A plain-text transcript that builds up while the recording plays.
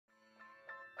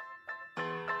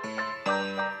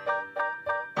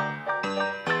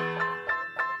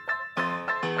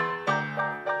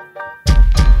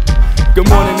Good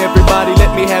morning everybody,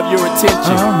 let me have your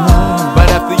attention.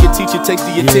 Right after your teacher takes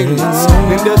the attendance,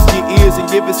 then dust your ears and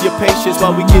give us your patience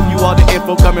while we give you all the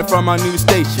info coming from our new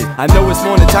station. I know it's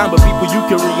morning time, but people you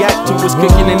can react to what's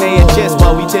cooking in AHS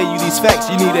while we tell you these facts.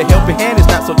 You need a helping hand, it's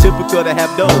not so typical to have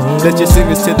those. Let's just sing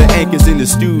this to the anchors in the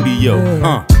studio.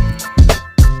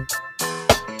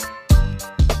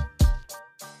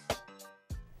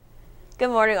 Good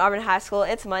morning, Auburn High School.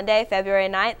 It's Monday, February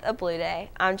 9th, a blue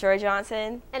day. I'm Joy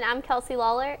Johnson. And I'm Kelsey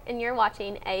Lawler, and you're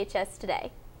watching AHS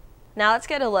Today. Now let's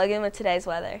go to Logan with today's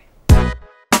weather.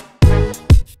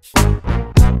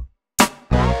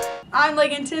 I'm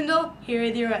Logan Tyndall, here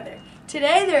with your weather.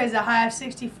 Today there is a high of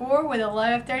 64 with a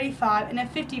low of 35 and a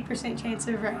 50% chance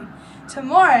of rain.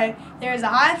 Tomorrow there is a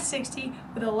high of 60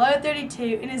 with a low of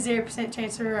 32 and a 0%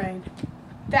 chance of rain.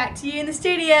 Back to you in the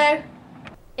studio.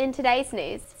 In today's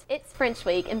news, it's French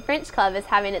Week, and French Club is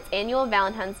having its annual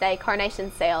Valentine's Day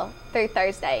carnation sale through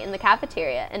Thursday in the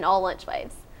cafeteria and all lunch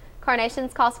waves.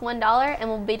 Carnations cost $1 and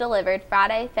will be delivered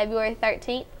Friday, February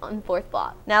 13th on 4th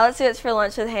block. Now let's see what's for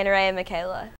lunch with Hannah Ray and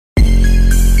Michaela.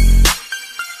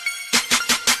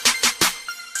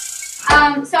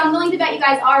 So I'm willing to bet you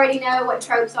guys already know what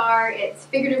tropes are. It's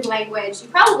figurative language. You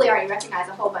probably already recognize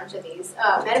a whole bunch of these.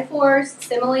 Metaphors,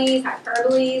 similes,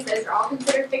 hyperboles, those are all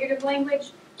considered figurative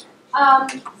language.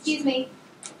 Excuse me.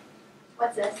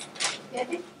 What's this?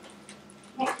 Hand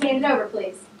it over,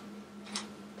 please.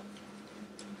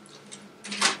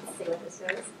 Let's see what this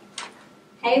is.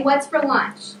 Hey, what's for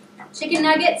lunch? Chicken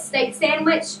nuggets, steak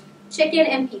sandwich, chicken,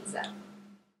 and pizza.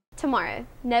 Tomorrow,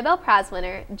 Nobel Prize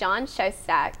winner John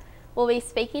Shostak will be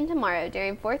speaking tomorrow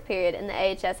during 4th period in the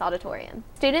AHS auditorium.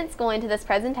 Students going to this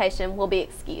presentation will be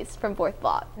excused from 4th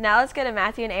block. Now let's go to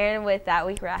Matthew and Aaron with That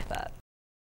Week Wrap Up.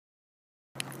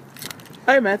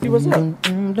 Hey Matthew, what's up?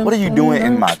 What are you doing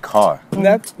in my car?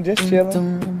 Nothing, just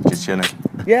chilling. Just chilling?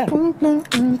 Yeah.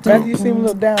 Matthew, you seem a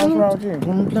little down. What's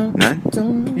wrong with you?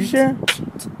 None? You sure?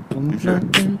 I'm sure.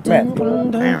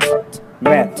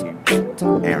 Matthew.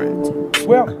 Aaron.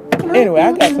 Well, anyway,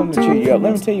 I got something to cheer you up.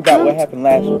 Let me tell you about what happened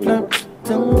last week.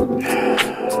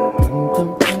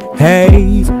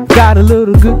 Hey, got a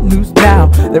little good news now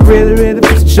that really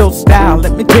fits your style.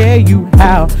 Let me tell you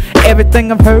how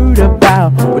everything I've heard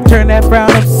about will turn that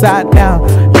frown upside down.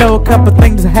 Know a couple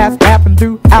things that has happened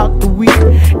throughout the week,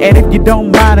 and if you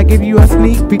don't mind, I'll give you a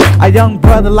sneak peek. A young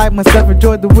brother like myself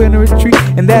enjoyed the winter retreat,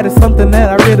 and that is something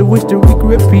that I really wish that we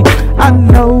could repeat. I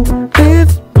know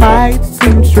this might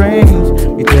seem strange,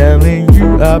 me telling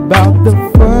you about the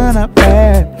fun I've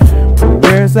had, but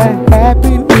where's that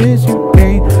happiness you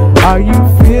gain? Are you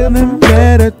feeling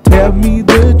better? Tell me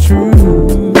the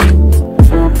truth.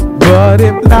 But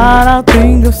if not, I'll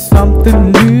think of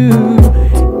something new,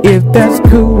 if that's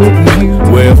cool with you.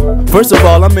 Well, first of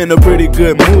all, I'm in a pretty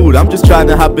good mood. I'm just trying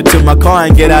to hop into my car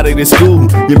and get out of this school.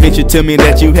 You mentioned to me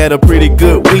that you had a pretty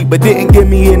good week, but didn't give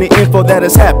me any info that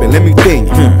has happened. Let me think.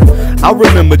 I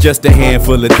remember just a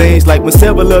handful of things, like when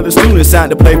several other students signed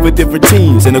to play for different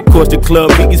teams, and of course the club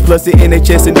meetings plus the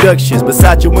NHS inductions.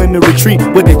 Besides your winter retreat,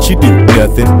 what did you do?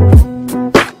 Nothing.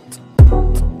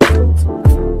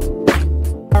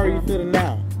 How are you feeling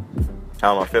now?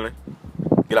 How am I feeling?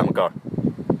 Get out my car.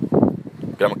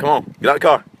 Get out my, come on, get out the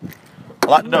car.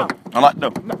 Unlock the door. Unlock the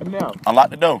door. No. Unlock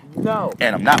the door. No.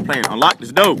 And I'm not playing. Unlock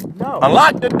this door. No.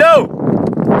 Unlock the door.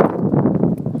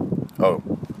 Oh.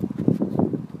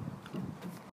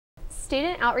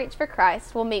 Student Outreach for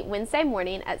Christ will meet Wednesday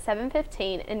morning at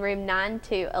 7:15 in room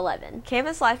 9-11.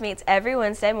 Campus Life meets every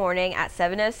Wednesday morning at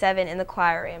 7:07 in the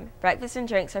choir room. Breakfast and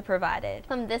drinks are provided.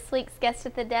 From this week's guest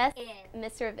at the desk,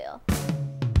 Miss Reveal.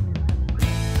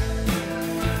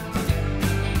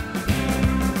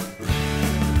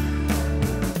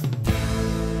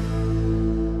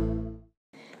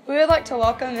 We would like to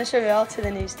welcome Ms. Ravel to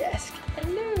the news desk.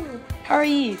 Hello. How are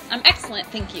you? I'm excellent,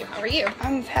 thank you. How are you?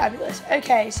 I'm fabulous.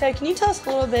 Okay, so can you tell us a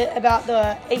little bit about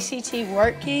the ACT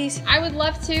work keys? I would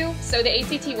love to. So the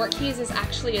ACT Work Keys is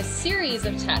actually a series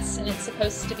of tests, and it's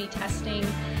supposed to be testing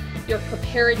your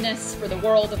preparedness for the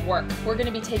world of work. We're going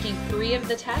to be taking 3 of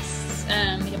the tests,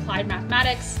 the applied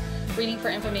mathematics, reading for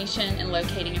information, and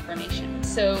locating information.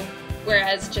 So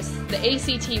whereas just the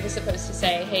ACT was supposed to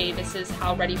say, hey, this is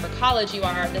how ready for college you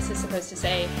are, this is supposed to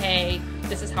say, hey,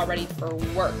 this is how ready for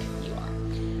work you are.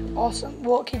 Awesome.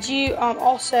 Well, could you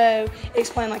also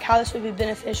explain like how this would be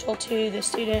beneficial to the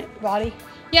student body?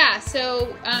 Yeah,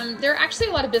 so there are actually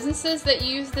a lot of businesses that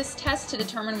use this test to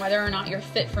determine whether or not you're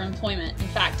fit for employment. In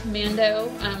fact, Mando,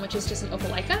 which is just an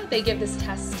Opelika, they give this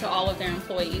test to all of their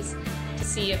employees to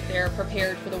see if they're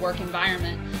prepared for the work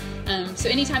environment. So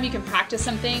anytime you can practice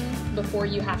something before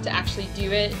you have to actually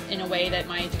do it in a way that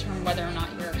might determine whether or not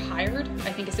you're hired,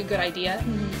 I think is a good idea.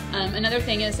 Another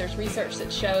thing is there's research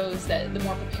that shows that the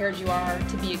more prepared you are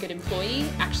to be a good employee,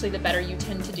 actually the better you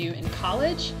tend to do in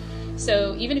college.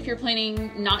 So even if you're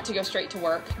planning not to go straight to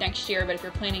work next year, but if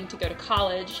you're planning to go to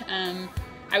college,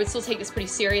 I would still take this pretty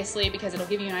seriously because it'll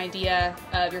give you an idea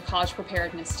of your college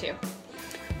preparedness too.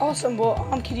 Awesome. Well,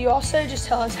 could you also just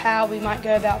tell us how we might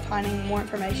go about finding more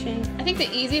information? I think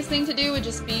the easiest thing to do would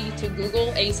just be to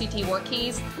Google ACT work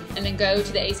keys and then go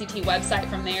to the ACT website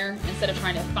from there instead of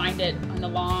trying to find it on the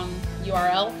long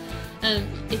URL.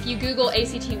 If you Google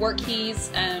ACT work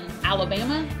keys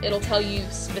Alabama, it'll tell you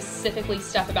specifically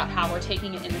stuff about how we're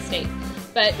taking it in the state.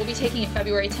 But we'll be taking it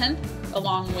February 10th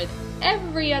along with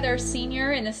every other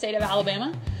senior in the state of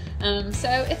Alabama. So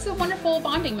it's a wonderful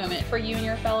bonding moment for you and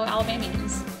your fellow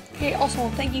Alabamians. Okay, awesome. Well,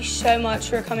 thank you so much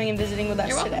for coming and visiting with us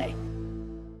You're welcome. today.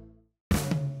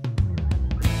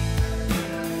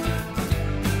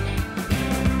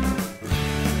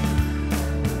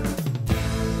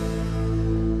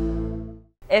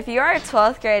 If you are a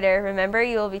 12th grader, remember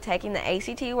you will be taking the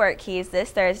ACT work keys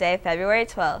this Thursday, February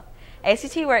 12th.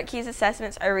 ACT Work Keys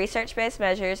assessments are research-based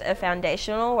measures of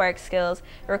foundational work skills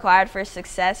required for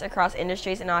success across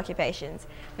industries and occupations.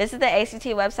 Visit the ACT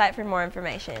website for more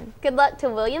information. Good luck to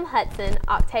William Hudson,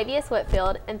 Octavius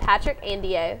Whitfield, and Patrick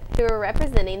Andio, who are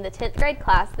representing the 10th grade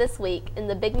class this week in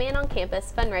the Big Man on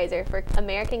Campus fundraiser for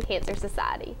American Cancer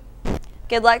Society.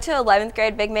 Good luck to 11th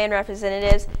grade Big Man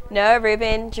representatives Noah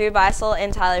Rubin, Drew Beisel,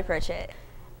 and Tyler Pritchett.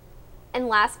 And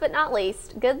last but not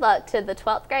least, good luck to the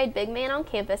 12th grade Big Man on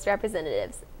Campus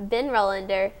representatives, Ben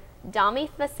Rollander, Dami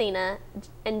Facina,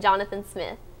 and Jonathan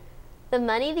Smith. The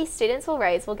money these students will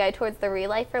raise will go towards the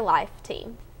Relay for Life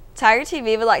team. Tiger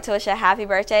TV would like to wish a happy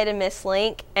birthday to Miss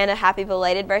Link and a happy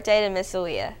belated birthday to Miss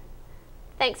Aaliyah.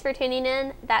 Thanks for tuning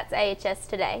in. That's AHS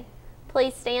Today.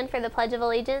 Please stand for the Pledge of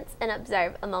Allegiance and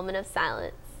observe a moment of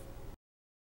silence.